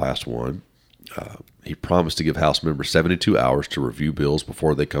 last one, he promised to give House members 72 hours to review bills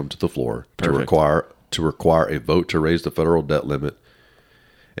before they come to the floor. Perfect. To require a vote to raise the federal debt limit,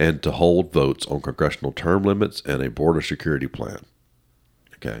 and to hold votes on congressional term limits and a border security plan.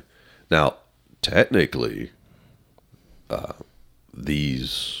 Okay. Now, technically,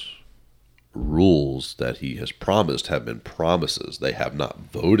 these rules that he has promised have been promises. They have not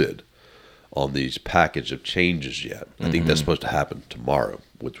voted on these package of changes yet. I think that's supposed to happen tomorrow,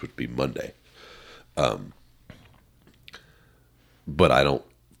 which would be Monday. But I don't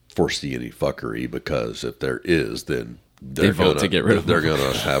foresee any fuckery, because if there is, then they're going to get rid of them. They're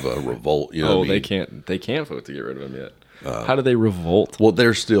going to have a revolt. You know what I mean? They can't vote to get rid of them yet. How do they revolt? Well,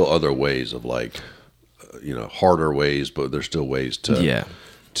 there's still other ways of harder ways, but there's still ways to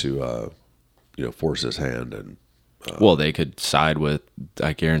force his hand. And well, they could side with,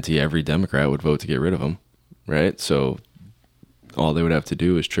 I guarantee every Democrat would vote to get rid of him, right? So all they would have to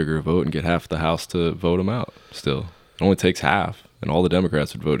do is trigger a vote and get half the House to vote him out. Still, it only takes half, and all the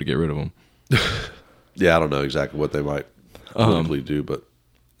Democrats would vote to get rid of him. Yeah, I don't know exactly what they might politically do, but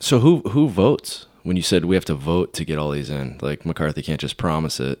so who votes when you said we have to vote to get all these in? Like, McCarthy can't just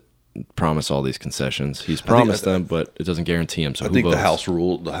promise all these concessions. He's promised them, but it doesn't guarantee them. So I think votes?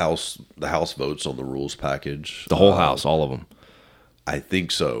 The House votes on the rules package. The whole House, all of them. I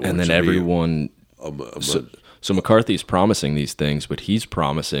think so. And then everyone. So McCarthy's promising these things, but he's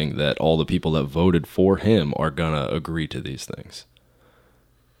promising that all the people that voted for him are gonna agree to these things,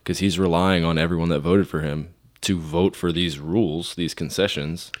 because he's relying on everyone that voted for him to vote for these rules, these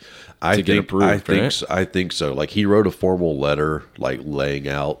concessions, get approved. I think so. Like, he wrote a formal letter, laying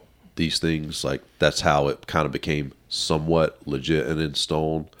out these things. Like, that's how it kind of became somewhat legit and in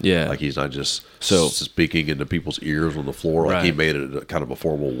stone. Yeah. Like, he's not just speaking into people's ears on the floor. Like, he made it kind of a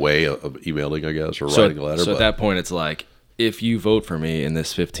formal way of emailing, I guess, or writing a letter. So at that point, it's like, if you vote for me in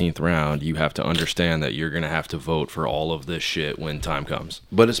this 15th round, you have to understand that you're going to have to vote for all of this shit when time comes.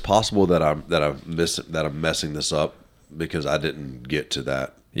 But it's possible that I'm messing this up because I didn't get to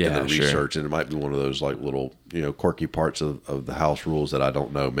that in the research, and it might be one of those little quirky parts of the House rules that I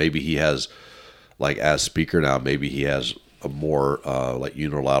don't know. Maybe he has, as Speaker now, maybe he has a more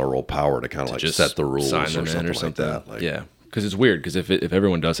unilateral power to kind of set the rules or something like that. Yeah, because it's weird, because if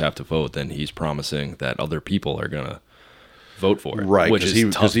everyone does have to vote, then he's promising that other people are going to vote for it, right? Which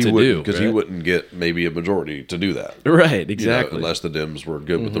is tough to do, because he wouldn't get maybe a majority to do that, right? Exactly, unless the Dems were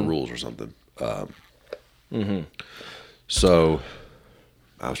good with the rules or something. So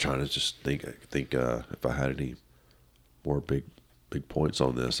I was trying to just think if I had any more big points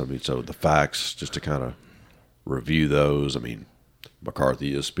on this. I mean, so the facts, just to kind of review those. I mean,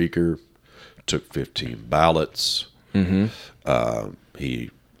 McCarthy is speaker, took 15 ballots.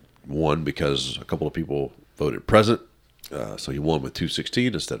 He won because a couple of people voted present. So he won with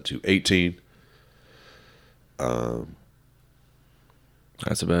 216 instead of 218.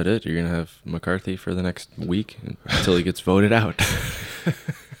 That's about it. You're going to have McCarthy for the next week until he gets voted out.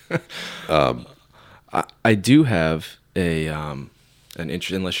 I do have an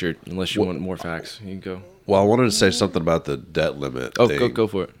interest, unless you want more facts, you can go. Well, I wanted to say something about the debt limit thing. Go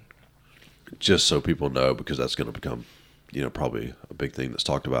for it. Just so people know, because that's going to become, probably a big thing that's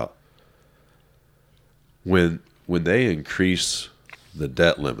talked about. When they increase the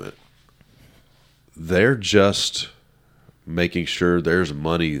debt limit, they're just making sure there's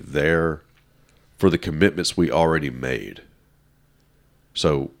money there for the commitments we already made.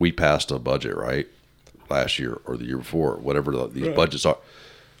 So we passed a budget, right? Last year or the year before, whatever these budgets are,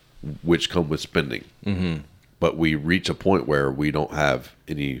 which come with spending. But we reach a point where we don't have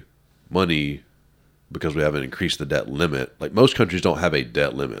any money because we haven't increased the debt limit. Like most countries don't have a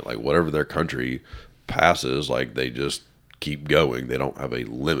debt limit. Like whatever their country passes, like they just keep going. They don't have a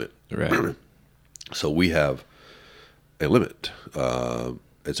limit. Right. So we have a limit. And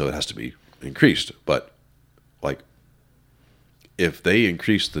so it has to be increased. But like if they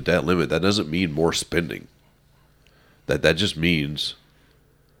increase the debt limit, that doesn't mean more spending. That just means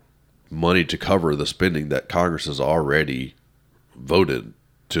money to cover the spending that Congress has already voted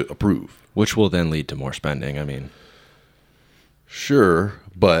to approve. Which will then lead to more spending. I mean, sure,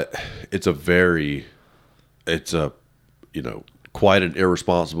 but it's quite an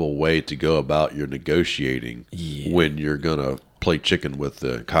irresponsible way to go about your negotiating when you're going to play chicken with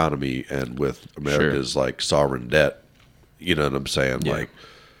the economy and with America's like sovereign debt. You know what I'm saying? Yeah. Like,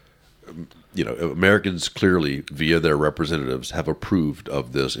 Americans clearly via their representatives have approved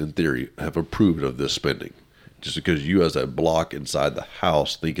of this, in theory, have approved of this spending. Just because you as a bloc inside the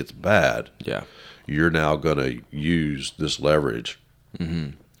House think it's bad, you're now going to use this leverage. I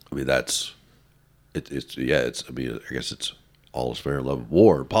mean, that's, I guess it's all is fair in love of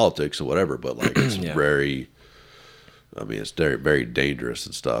war, politics or whatever, but like it's it's very, very dangerous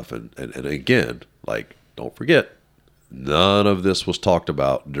and stuff. And again, like, don't forget, none of this was talked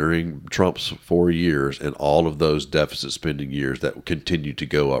about during Trump's 4 years and all of those deficit spending years that continued to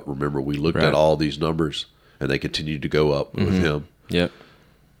go up. Remember, we looked at all these numbers and they continued to go up with him. Yep.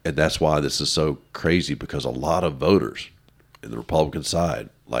 And that's why this is so crazy, because a lot of voters in the Republican side,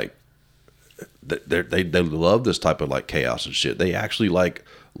 like, they love this type of like chaos and shit. They actually like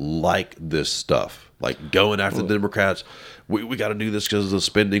this stuff, like going after the Democrats. We got to do this because of the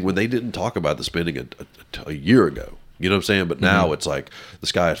spending, when they didn't talk about the spending a year ago. You know what I'm saying? But now it's like the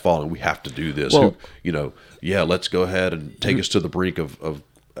sky is falling. We have to do this. Well, let's go ahead and take us to the brink of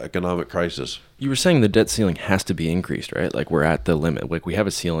economic crisis. You were saying the debt ceiling has to be increased, right? Like we're at the limit. Like we have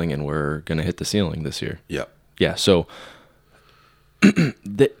a ceiling and we're going to hit the ceiling this year. Yeah. Yeah. So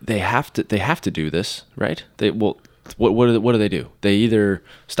they have to do this, right? What do they do? They either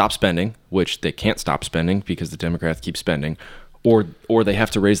stop spending, which they can't stop spending because the Democrats keep spending, or they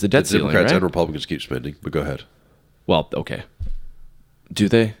have to raise the debt ceiling, Democrats right? and Republicans keep spending, but go ahead. Well, okay. Do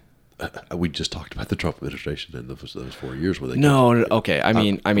they? We just talked about the Trump administration and those 4 years where they. No, okay. I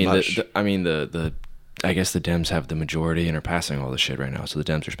guess the Dems have the majority and are passing all this shit right now, so the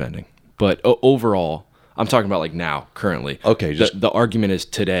Dems are spending. But overall, I'm talking about like now, currently. Okay. The argument is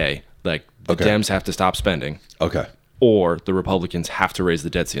today, like the Dems have to stop spending. Okay. Or the Republicans have to raise the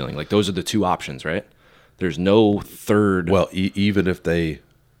debt ceiling. Like those are the two options, right? There's no third. Well, even if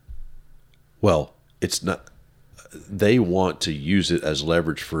it's not. They want to use it as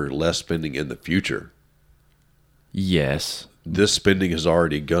leverage for less spending in the future. Yes. This spending is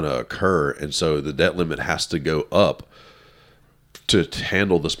already going to occur, and so the debt limit has to go up to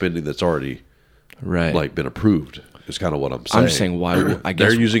handle the spending that's already been approved. Is kind of what I'm saying. I'm just saying why. I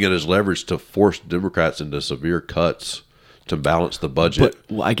guess they're using it as leverage to force Democrats into severe cuts to balance the budget.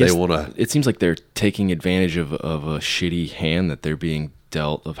 But I guess it seems like they're taking advantage of a shitty hand that they're being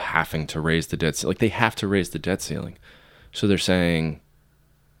dealt of having to raise the debt ceiling. Like they have to raise the debt ceiling, so they're saying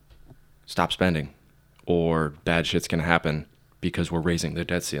stop spending, or bad shit's gonna happen because we're raising the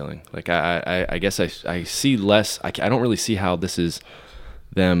debt ceiling. Like I guess I see less. I don't really see how this is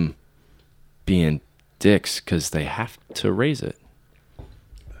them being dicks because they have to raise it.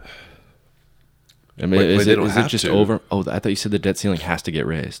 I mean, is it just over? Oh, I thought you said the debt ceiling has to get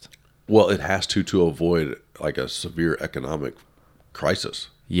raised. Well, it has to avoid like a severe economic crisis.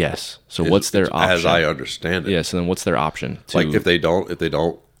 Yes. So what's their option? As I understand it. Yeah. So then what's their option? Like if they don't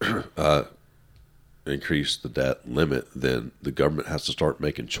increase the debt limit, then the government has to start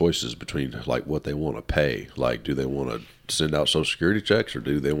making choices between like what they want to pay. Like, do they want to send out Social Security checks, or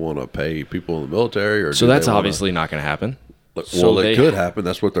do they want to pay people in the military? Or so that's obviously not going to happen. Well, it could happen.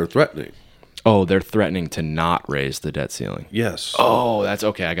 That's what they're threatening. Oh, they're threatening to not raise the debt ceiling. Yes. Oh, that's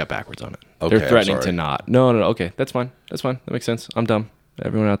okay. I got backwards on it. Okay, they're threatening to not. No. Okay, that's fine. That makes sense. I'm dumb.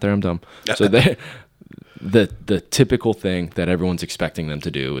 Everyone out there, I'm dumb. So the typical thing that everyone's expecting them to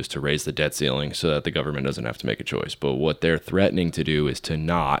do is to raise the debt ceiling so that the government doesn't have to make a choice. But what they're threatening to do is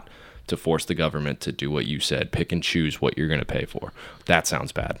to force the government to do what you said, pick and choose what you're going to pay for. That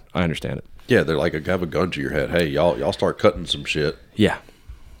sounds bad. I understand it. Yeah, they're like, have a gun to your head. Hey, y'all start cutting some shit. Yeah.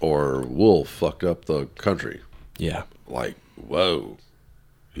 Or we'll fuck up the country. Yeah. Like, whoa.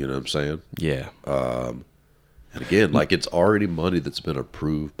 You know what I'm saying? Yeah. And again, like, it's already money that's been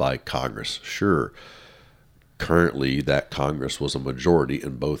approved by Congress. Sure. Currently, that Congress was a majority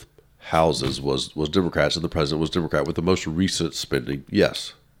in both houses was Democrats, and the president was Democrat with the most recent spending.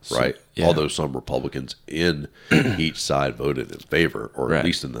 Yes. Right. Yeah. Although some Republicans in each side voted in favor, or at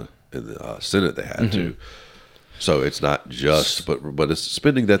least in the Senate they had to. So it's not just, but it's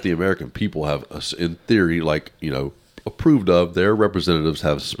spending that the American people have, in theory, like, approved of. Their representatives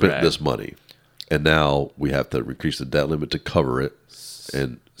have spent this money, and now we have to increase the debt limit to cover it.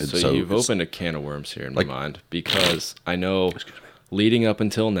 And so you've opened a can of worms here in my mind, because I know leading up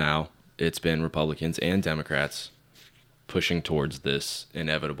until now, it's been Republicans and Democrats pushing towards this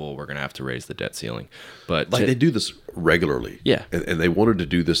inevitable, we're going to have to raise the debt ceiling. But they do this regularly. Yeah. And they wanted to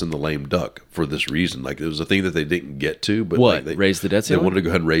do this in the lame duck for this reason. Like, it was a thing that they didn't get to, but raise the debt ceiling? They wanted to go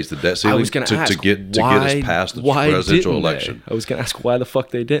ahead and raise the debt ceiling to get us past the presidential election. I was going to ask why the fuck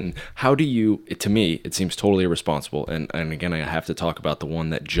they didn't. How do you, to me, it seems totally irresponsible. And again, I have to talk about the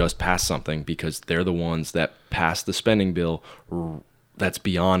one that just passed something, because they're the ones that passed the spending bill that's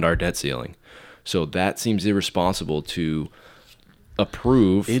beyond our debt ceiling. So that seems irresponsible to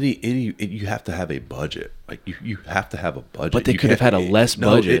approve. You have to have a budget. Like, you have to have a budget. But they could have had a less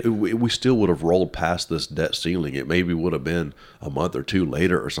budget. We still would have rolled past this debt ceiling. It maybe would have been a month or two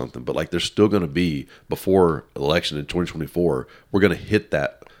later or something. But like, there's still going to be, before election in 2024, we're going to hit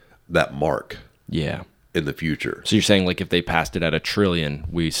that mark. Yeah. In the future. So you're saying, like, if they passed it at $1 trillion,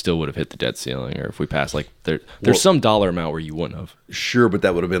 we still would have hit the debt ceiling, or if we passed, like, there's some dollar amount where you wouldn't have. Sure, but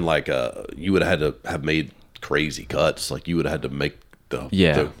that would have been like you would have had to have made crazy cuts. Like, you would have had to make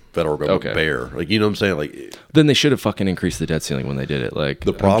the federal government bear. Like, you know what I'm saying? Like, then they should have fucking increased the debt ceiling when they did it. Like,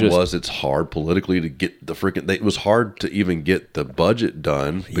 the problem was, it's hard politically to get the freaking. It was hard to even get the budget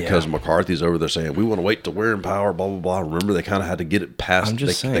done, because McCarthy's over there saying, we want to wait till we're in power. Blah blah blah. Remember, they kind of had to get it passed. I'm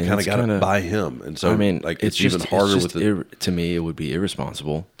just saying, they kind of got it by him, and so, I mean, like, it's even harder with it. To me, it would be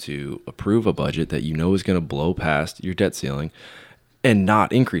irresponsible to approve a budget that you know is going to blow past your debt ceiling and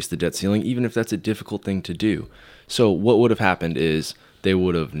not increase the debt ceiling, even if that's a difficult thing to do. So what would have happened is, they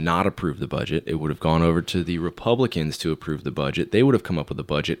would have not approved the budget. It would have gone over to the Republicans to approve the budget. They would have come up with a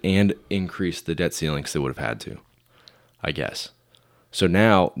budget and increased the debt ceiling, because they would have had to, I guess. So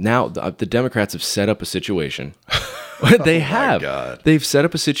now the Democrats have set up a situation. They have. God. They've set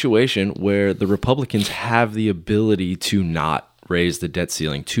up a situation where the Republicans have the ability to not raise the debt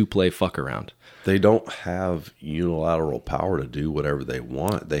ceiling, to play fuck around. They don't have unilateral power to do whatever they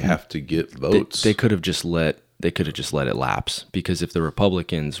want. They have to get votes. They could have just let it lapse, because if the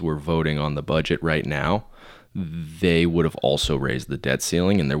Republicans were voting on the budget right now, they would have also raised the debt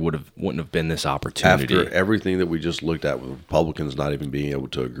ceiling, and there wouldn't have been this opportunity. After everything that we just looked at, with Republicans not even being able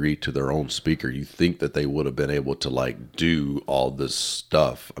to agree to their own speaker, you think that they would have been able to, like, do all this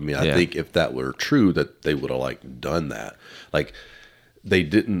stuff. I mean, I think if that were true, that they would have, like, done that. Like, they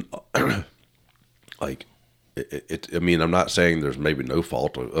didn't. Like, I mean, I'm not saying there's maybe no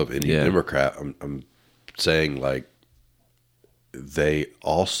fault of any Democrat. I'm saying, like, the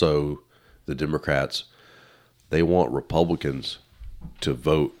Democrats, they want Republicans to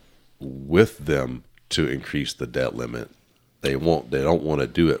vote with them to increase the debt limit. They don't want to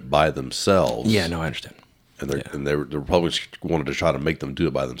do it by themselves. Yeah, no, I understand. And the Republicans wanted to try to make them do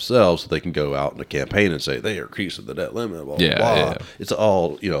it by themselves, so they can go out in a campaign and say they are increasing the debt limit. Blah, blah, blah. Yeah. It's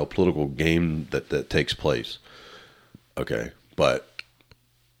all, a political game that takes place. Okay, but.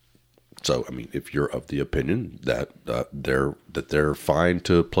 So, I mean, if you're of the opinion that they're fine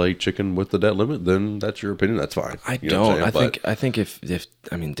to play chicken with the debt limit, then that's your opinion. That's fine. I think if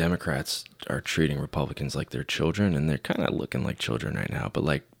Democrats are treating Republicans like they're children, and they're kind of looking like children right now, but,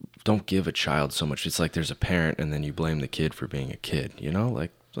 like, don't give a child so much. It's like there's a parent, and then you blame the kid for being a kid.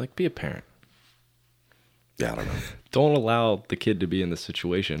 Like be a parent. Yeah, I don't know. Don't allow the kid to be in this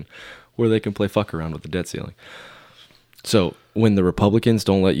situation where they can play fuck around with the debt ceiling. So when the Republicans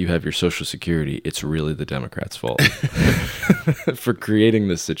don't let you have your Social Security, it's really the Democrats' fault for creating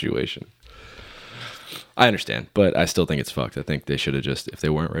this situation. I understand, but I still think it's fucked. I think they should have just, if they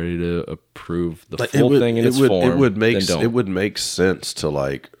weren't ready to approve the full thing in its form, it would make then don't. it would make sense to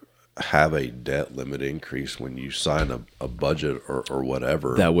like have a debt limit increase when you sign a budget or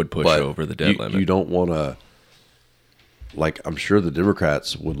whatever. That would push over the debt limit. You don't want to. Like, I'm sure the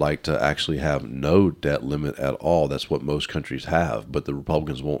Democrats would like to actually have no debt limit at all. That's what most countries have, but the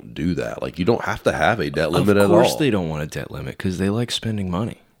Republicans won't do that. Like, you don't have to have a debt limit at all. Of course they don't want a debt limit because they like spending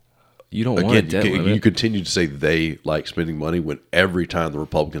money. You don't want a debt limit. You continue to say they like spending money when every time the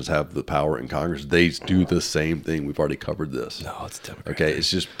Republicans have the power in Congress, they do the same thing. We've already covered this. No, it's Democrat. Okay,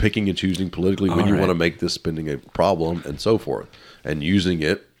 it's just picking and choosing politically when you want to make this spending a problem and so forth, and using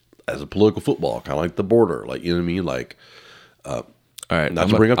it as a political football, kind of like the border. Like, you know what I mean? Like, all right, not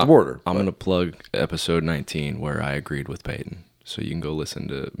to bring up the border. I'm going to plug episode 19 where I agreed with Peyton. So you can go listen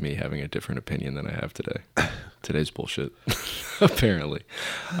to me having a different opinion than I have today. Today's bullshit, apparently.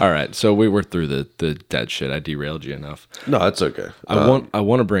 All right, so we were through the dead shit. I derailed you enough. No, that's okay. I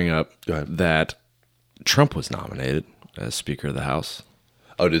want to bring up that Trump was nominated as Speaker of the House.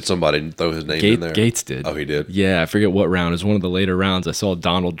 Oh, did somebody throw his name in there? Gates did. Oh, he did? Yeah, I forget what round. It was one of the later rounds. I saw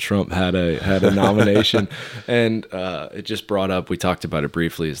Donald Trump had a nomination. And it just brought up, we talked about it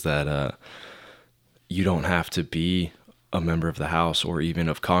briefly, is that you don't have to be a member of the House or even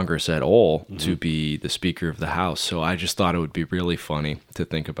of Congress at all to be the Speaker of the House. So I just thought it would be really funny to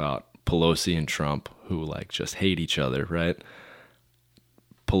think about Pelosi and Trump, who like just hate each other, right?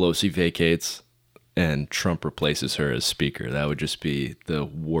 Pelosi vacates and Trump replaces her as Speaker. That would just be the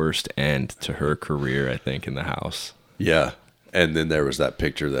worst end to her career, I think, in the House. Yeah. And then there was that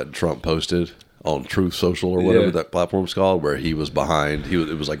picture that Trump posted on Truth Social or whatever that platform's called, where he was behind.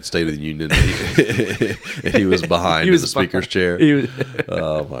 It was like the State of the Union, and he was behind in the speaker's chair.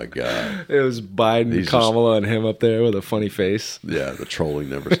 Oh my god! It was Biden, Kamala, and him up there with a funny face. Yeah, the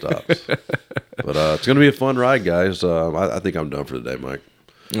trolling never stops. But it's going to be a fun ride, guys. I think I'm done for today, Mike.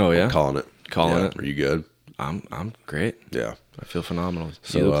 Oh yeah, I'm calling it. It. Are you good? I'm great. Yeah, I feel phenomenal.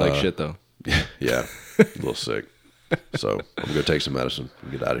 So, you look like shit though. Yeah, a little sick. So I'm gonna go take some medicine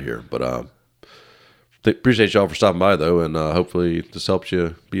and get out of here. But appreciate y'all for stopping by, though, and hopefully this helps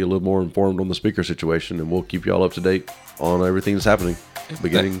you be a little more informed on the speaker situation, and we'll keep y'all up to date on everything that's happening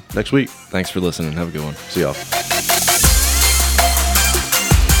beginning next week. Thanks for listening. Have a good one. See y'all.